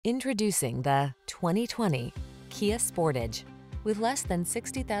Introducing the 2020 Kia Sportage. With less than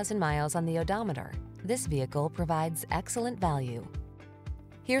 60,000 miles on the odometer, this vehicle provides excellent value.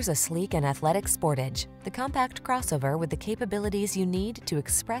 Here's a sleek and athletic Sportage, the compact crossover with the capabilities you need to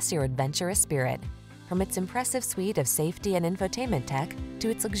express your adventurous spirit. From its impressive suite of safety and infotainment tech to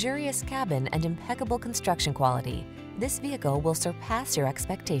its luxurious cabin and impeccable construction quality, this vehicle will surpass your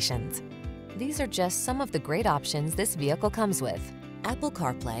expectations. These are just some of the great options this vehicle comes with: Apple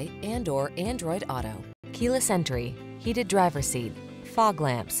CarPlay and/or Android Auto, keyless entry, heated driver's seat, fog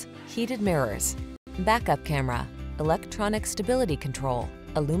lamps, heated mirrors, backup camera, electronic stability control,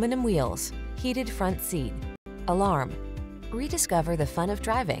 aluminum wheels, heated front seat, alarm. Rediscover the fun of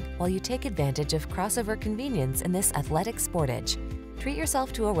driving while you take advantage of crossover convenience in this athletic Sportage. Treat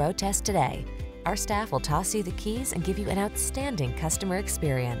yourself to a road test today. Our staff will toss you the keys and give you an outstanding customer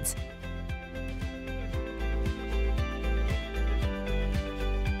experience.